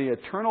in the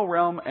eternal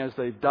realm, as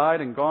they've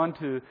died and gone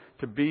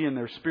to be in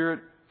their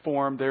spirit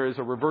form, there is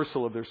a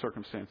reversal of their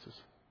circumstances.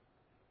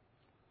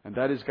 And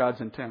that is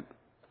God's intent,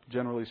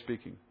 generally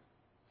speaking.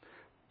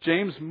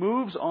 James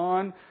moves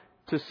on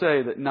to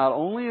say that not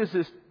only is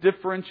this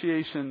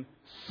differentiation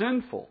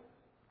sinful,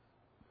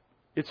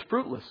 it's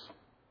fruitless.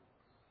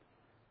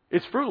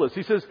 It's fruitless.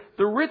 He says,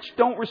 the rich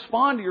don't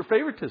respond to your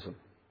favoritism.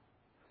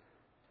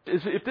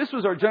 If this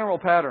was our general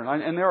pattern,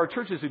 and there are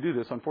churches who do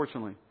this,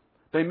 unfortunately,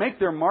 they make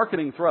their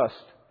marketing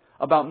thrust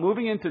about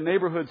moving into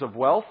neighborhoods of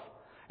wealth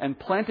and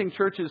planting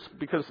churches,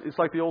 because it's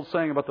like the old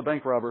saying about the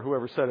bank robber,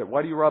 whoever said it.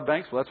 Why do you rob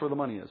banks? Well, that's where the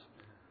money is.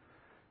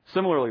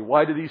 Similarly,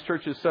 why do these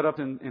churches set up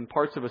in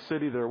parts of a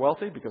city that are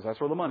wealthy? Because that's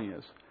where the money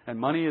is. And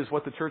money is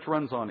what the church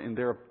runs on in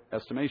their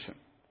estimation.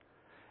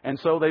 And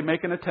so they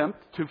make an attempt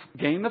to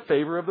gain the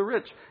favor of the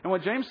rich. And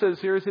what James says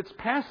here is it's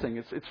passing.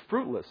 It's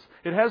fruitless.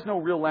 It has no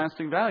real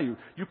lasting value.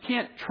 You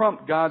can't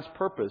trump God's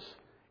purpose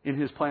in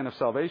His plan of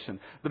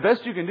salvation. The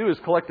best you can do is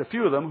collect a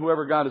few of them,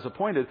 whoever God has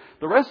appointed.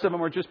 The rest of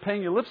them are just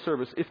paying you lip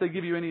service if they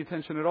give you any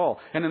attention at all.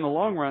 And in the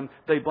long run,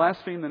 they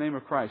blaspheme the name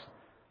of Christ.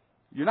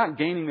 You're not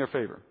gaining their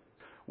favor.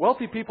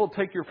 Wealthy people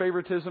take your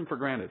favoritism for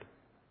granted.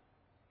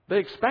 They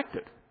expect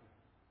it.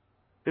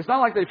 It's not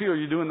like they feel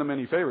you're doing them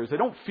any favors. They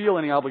don't feel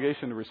any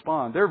obligation to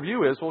respond. Their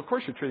view is, well, of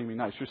course you're treating me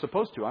nice. You're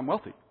supposed to. I'm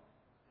wealthy.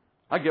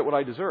 I get what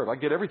I deserve. I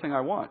get everything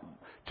I want.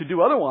 To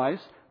do otherwise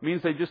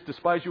means they just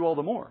despise you all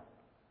the more.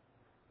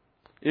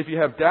 If you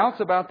have doubts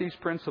about these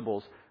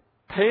principles,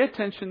 pay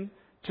attention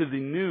to the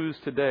news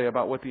today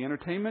about what the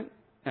entertainment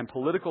and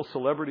political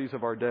celebrities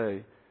of our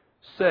day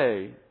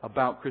say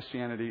about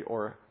Christianity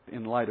or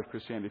in light of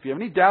Christianity. If you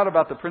have any doubt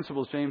about the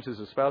principles James is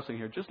espousing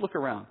here, just look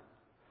around.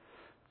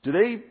 Do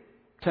they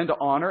tend to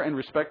honor and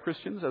respect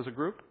Christians as a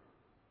group?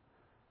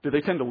 Do they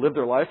tend to live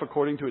their life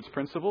according to its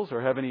principles,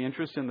 or have any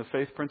interest in the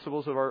faith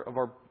principles of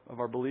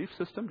our belief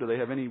system? Do they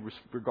have any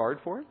regard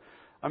for it?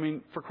 I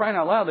mean, for crying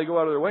out loud, they go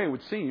out of their way, it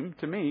would seem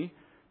to me,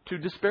 to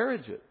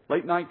disparage it.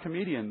 Late night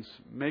comedians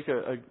make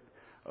a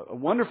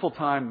wonderful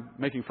time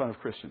making fun of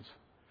Christians.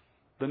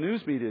 The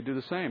news media do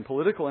the same.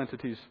 Political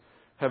entities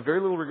have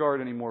very little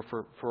regard anymore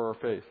for our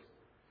faith.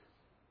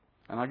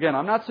 And again,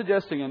 I'm not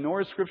suggesting, and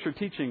nor is Scripture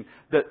teaching,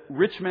 that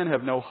rich men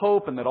have no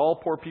hope and that all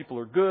poor people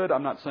are good.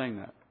 I'm not saying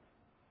that.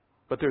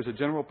 But there's a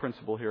general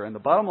principle here. And the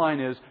bottom line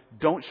is,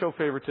 don't show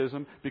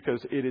favoritism,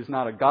 because it is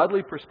not a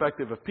godly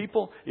perspective of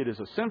people. It is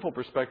a sinful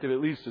perspective. It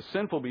leads to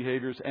sinful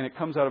behaviors, and it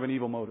comes out of an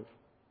evil motive.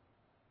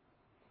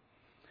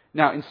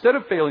 Now, instead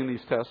of failing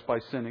these tests by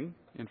sinning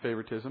in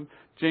favoritism,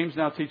 James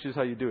now teaches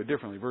how you do it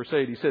differently. Verse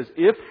 8, he says,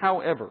 if,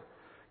 however,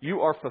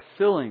 you are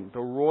fulfilling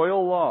the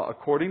royal law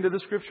according to the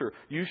Scripture,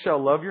 you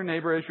shall love your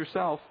neighbor as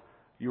yourself,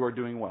 you are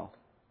doing well.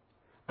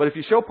 But if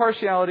you show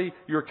partiality,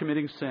 you are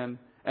committing sin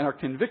and are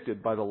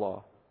convicted by the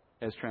law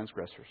as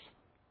transgressors.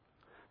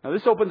 Now,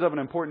 this opens up an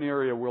important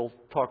area we'll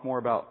talk more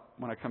about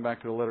when I come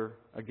back to the letter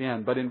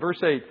again. But in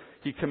verse 8,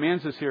 he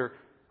commands us here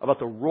about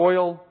the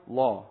royal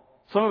law.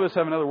 Some of us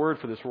have another word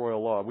for this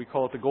royal law. We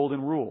call it the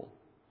golden rule.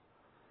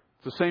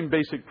 It's the same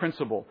basic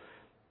principle,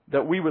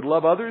 that we would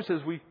love others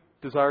as we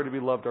desire to be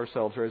loved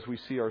ourselves, or as we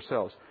see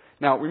ourselves.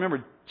 Now,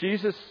 remember,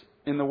 Jesus,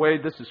 in the way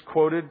this is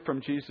quoted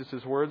from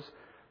Jesus' words,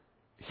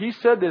 he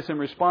said this in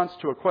response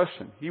to a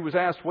question. He was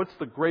asked, what's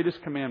the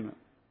greatest commandment?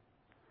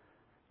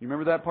 You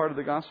remember that part of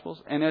the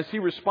Gospels? And as he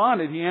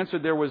responded, he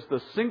answered there was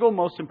the single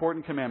most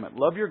important commandment.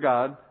 Love your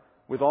God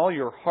with all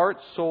your heart,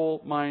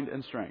 soul, mind,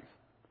 and strength.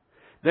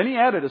 Then he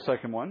added a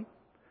second one.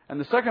 And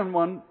the second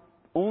one,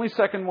 only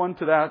second one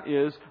to that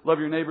is, love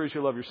your neighbor as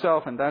you love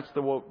yourself. And that's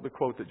the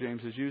quote that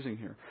James is using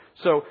here.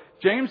 So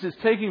James is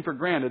taking for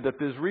granted that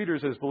his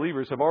readers as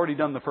believers have already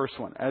done the first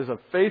one. As a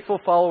faithful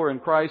follower in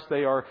Christ,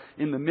 they are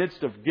in the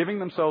midst of giving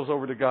themselves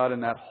over to God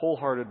in that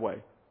wholehearted way.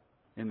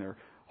 In their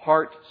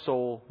heart,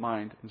 soul,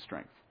 mind, and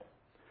strength.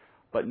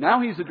 But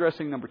now he's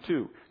addressing number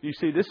 2. You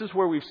see, this is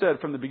where we've said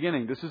from the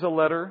beginning, this is a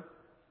letter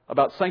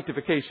about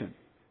sanctification,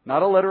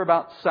 not a letter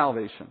about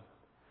salvation.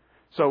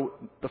 So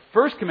the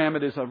first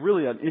commandment is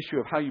really an issue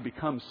of how you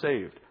become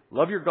saved.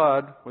 Love your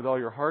God with all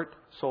your heart,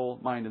 soul,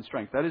 mind, and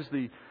strength. That is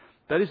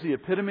the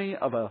epitome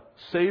of a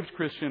saved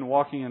Christian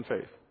walking in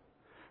faith.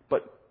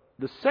 But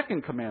the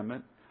second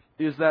commandment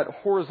is that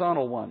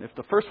horizontal one. If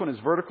the first one is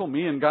vertical,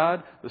 me and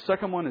God, the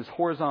second one is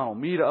horizontal,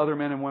 me to other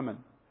men and women.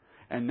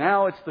 And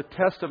now it's the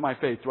test of my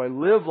faith. Do I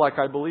live like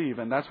I believe?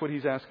 And that's what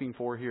he's asking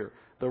for here.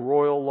 The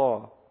royal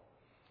law.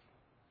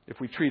 If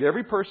we treat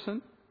every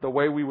person the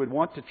way we would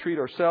want to treat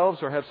ourselves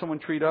or have someone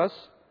treat us,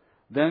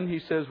 then he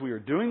says we are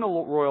doing the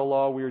royal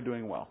law, we are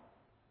doing well.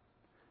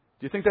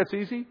 Do you think that's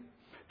easy?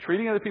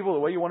 Treating other people the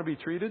way you want to be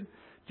treated? Do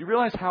you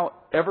realize how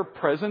ever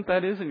present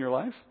that is in your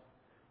life?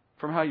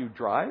 From how you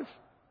drive,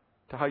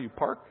 to how you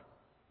park,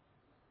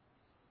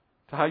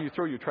 to how you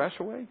throw your trash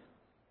away,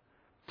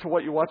 to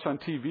what you watch on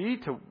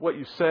TV, to what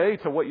you say,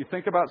 to what you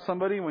think about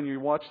somebody when you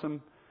watch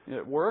them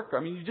at work. I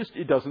mean,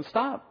 it doesn't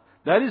stop.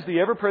 That is the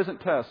ever-present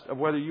test of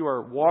whether you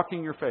are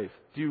walking your faith.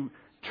 Do you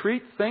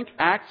treat, think,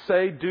 act,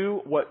 say,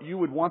 do what you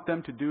would want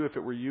them to do if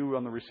it were you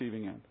on the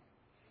receiving end?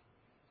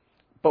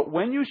 But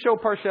when you show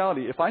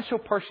partiality, if I show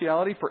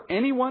partiality for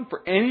anyone,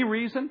 for any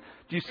reason,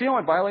 do you see how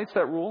it violates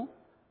that rule?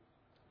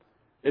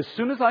 As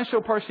soon as I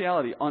show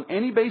partiality on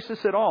any basis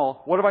at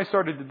all, what have I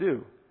started to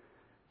do?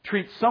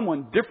 Treat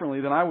someone differently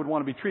than I would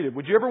want to be treated.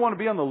 Would you ever want to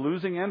be on the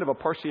losing end of a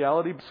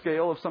partiality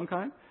scale of some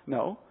kind?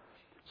 No.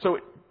 So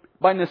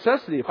by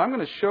necessity, if I'm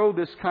going to show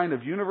this kind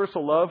of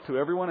universal love to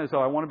everyone as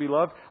though I want to be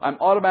loved, I'm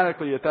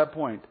automatically at that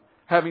point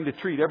having to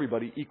treat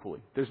everybody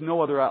equally. There's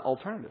no other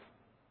alternative.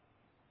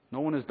 No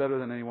one is better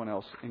than anyone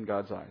else in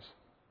God's eyes.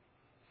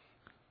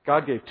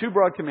 God gave 2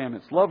 broad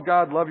commandments. Love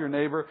God, love your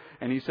neighbor.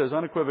 And he says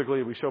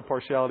unequivocally, if we show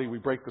partiality, we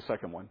break the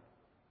second one.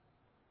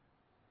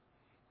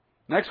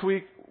 Next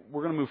week,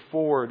 we're going to move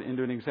forward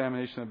into an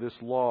examination of this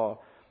law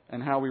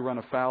and how we run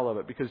afoul of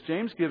it. Because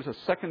James gives a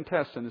second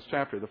test in this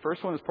chapter. The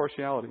first one is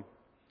partiality.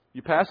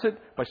 You pass it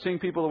by seeing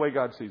people the way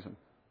God sees them.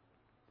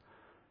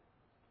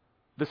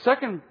 The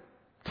second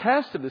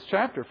test of this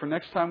chapter for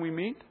next time we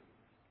meet,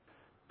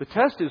 the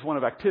test is one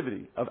of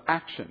activity, of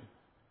action.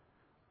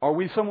 Are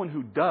we someone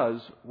who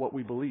does what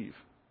we believe?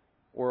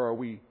 Or are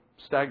we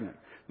stagnant?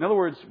 In other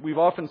words, we've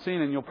often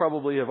seen, and you'll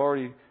probably have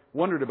already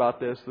wondered about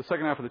this, the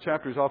second half of the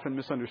chapter is often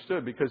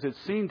misunderstood because it's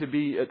seen to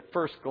be, at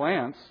first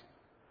glance,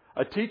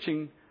 a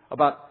teaching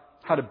about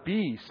how to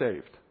be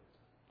saved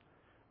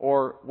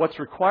or what's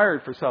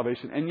required for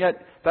salvation. And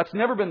yet, that's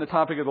never been the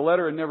topic of the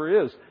letter and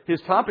never is.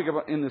 His topic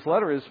in this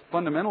letter is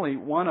fundamentally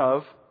one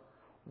of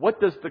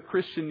what does the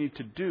Christian need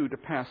to do to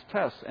pass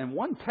tests? And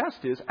one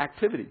test is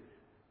activity,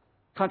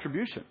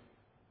 contribution,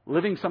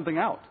 living something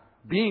out,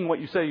 being what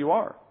you say you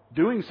are,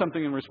 doing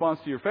something in response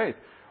to your faith.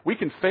 We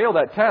can fail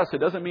that test. It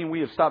doesn't mean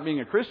we have stopped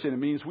being a Christian. It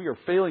means we are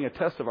failing a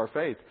test of our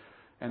faith.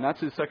 And that's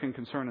his second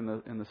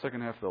concern in the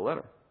second half of the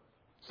letter.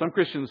 Some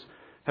Christians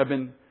have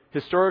been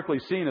historically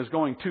seen as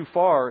going too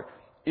far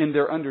in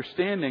their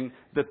understanding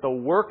that the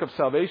work of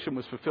salvation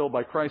was fulfilled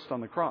by Christ on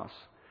the cross.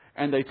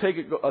 and they take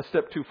it a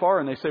step too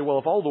far and they say, well,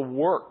 if all the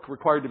work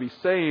required to be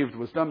saved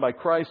was done by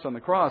Christ on the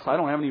cross, I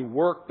don't have any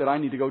work that I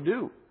need to go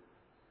do.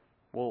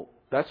 Well,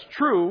 that's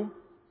true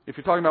if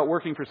you're talking about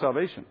working for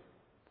salvation.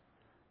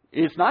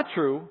 It's not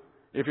true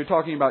if you're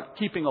talking about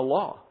keeping a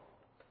law.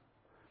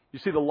 You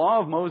see, the law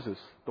of Moses,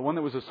 the one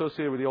that was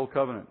associated with the Old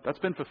Covenant, that's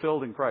been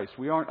fulfilled in Christ.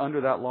 We aren't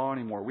under that law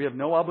anymore. We have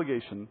no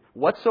obligation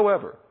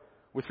whatsoever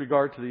with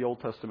regard to the Old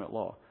Testament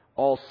law.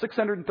 All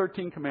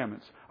 613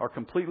 commandments are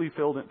completely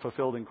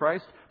fulfilled in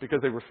Christ because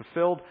they were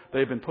fulfilled.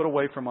 They've been put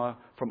away from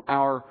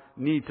our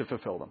need to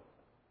fulfill them.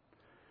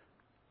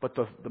 But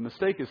the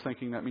mistake is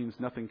thinking that means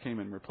nothing came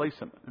in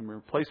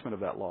replacement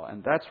of that law.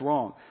 And that's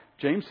wrong.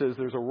 James says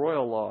there's a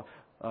royal law.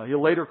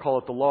 He'll later call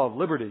it the law of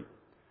liberty.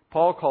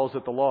 Paul calls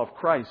it the law of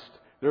Christ.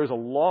 There is a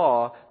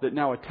law that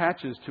now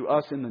attaches to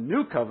us in the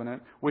new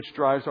covenant, which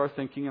drives our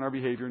thinking and our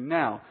behavior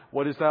now.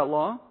 What is that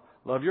law?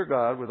 Love your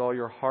God with all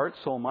your heart,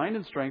 soul, mind,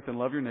 and strength, and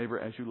love your neighbor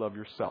as you love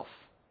yourself.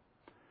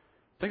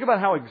 Think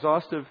about how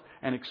exhaustive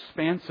and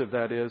expansive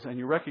that is, and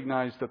you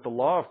recognize that the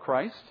law of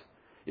Christ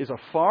is a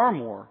far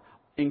more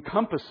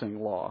encompassing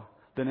law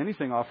than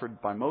anything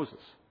offered by Moses.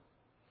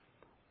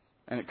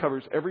 And it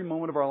covers every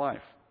moment of our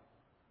life.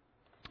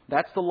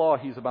 That's the law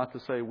he's about to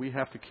say we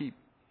have to keep.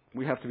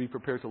 We have to be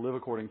prepared to live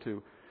according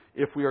to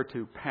if we are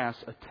to pass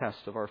a test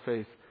of our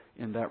faith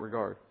in that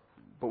regard.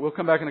 But we'll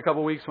come back in a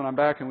couple of weeks when I'm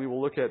back and we will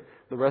look at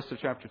the rest of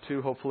chapter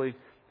 2, hopefully,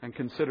 and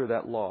consider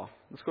that law.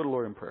 Let's go to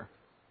Lord in prayer.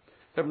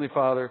 Heavenly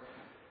Father,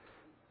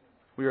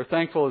 we are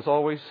thankful as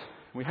always.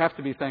 We have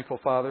to be thankful,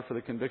 Father, for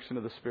the conviction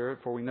of the Spirit,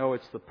 for we know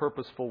it's the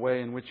purposeful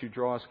way in which you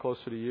draw us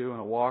closer to you in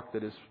a walk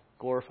that is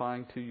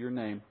glorifying to your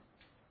name.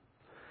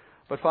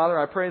 But Father,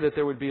 I pray that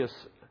there would be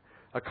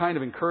a kind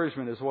of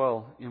encouragement as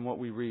well in what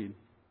we read.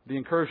 The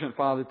encouragement,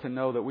 Father, to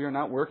know that we are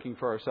not working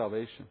for our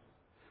salvation.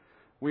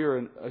 We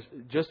are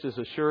just as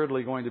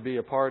assuredly going to be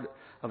a part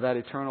of that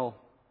eternal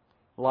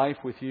life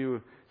with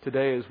you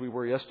today as we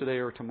were yesterday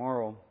or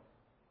tomorrow.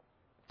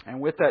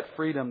 And with that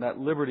freedom, that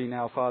liberty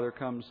now, Father,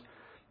 comes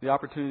the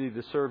opportunity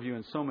to serve you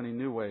in so many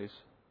new ways,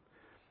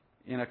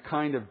 in a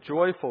kind of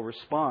joyful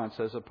response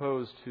as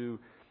opposed to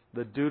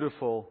the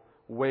dutiful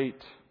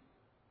weight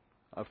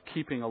of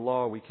keeping a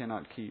law we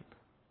cannot keep.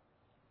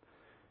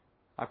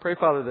 I pray,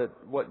 Father,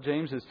 that what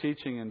James is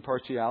teaching in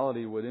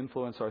partiality would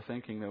influence our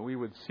thinking, that we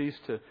would cease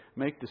to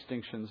make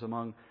distinctions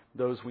among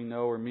those we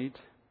know or meet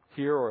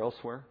here or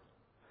elsewhere,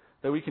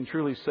 that we can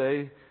truly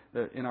say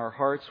that in our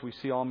hearts we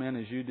see all men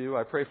as you do.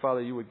 I pray,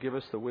 Father, you would give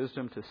us the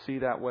wisdom to see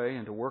that way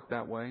and to work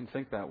that way and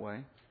think that way.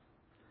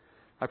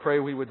 I pray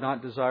we would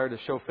not desire to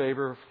show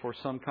favor for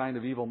some kind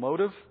of evil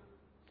motive.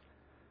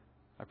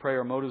 I pray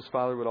our motives,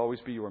 Father, would always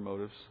be your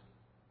motives.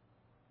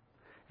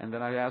 And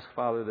then I ask,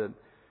 Father, that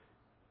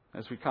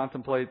as we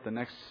contemplate the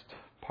next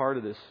part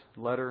of this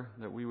letter,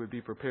 that we would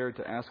be prepared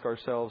to ask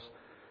ourselves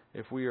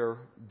if we are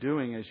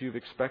doing as you've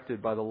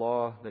expected by the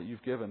law that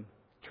you've given,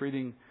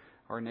 treating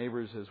our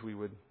neighbors as we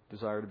would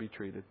desire to be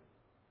treated,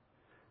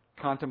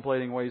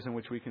 contemplating ways in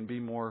which we can be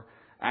more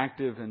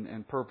active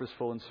and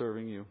purposeful in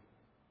serving you.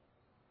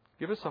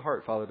 Give us a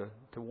heart, Father,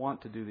 to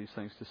want to do these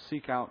things, to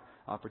seek out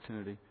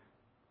opportunity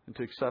and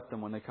to accept them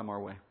when they come our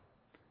way.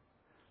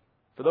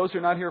 For those who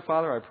are not here,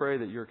 Father, I pray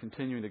that you're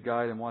continuing to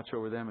guide and watch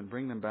over them and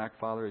bring them back,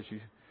 Father, as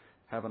you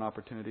have an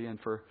opportunity. And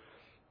for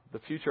the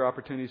future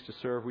opportunities to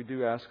serve, we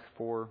do ask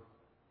for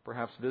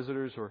perhaps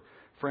visitors or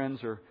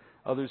friends or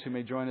others who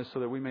may join us so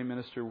that we may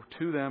minister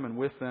to them and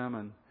with them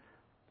and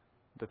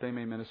that they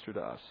may minister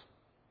to us.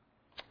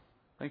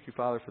 Thank you,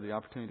 Father, for the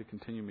opportunity to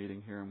continue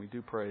meeting here. And we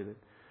do pray that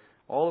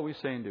all that we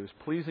say and do is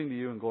pleasing to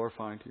you and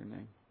glorifying to your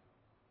name.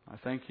 I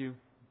thank you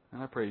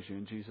and I praise you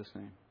in Jesus'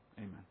 name.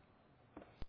 Amen.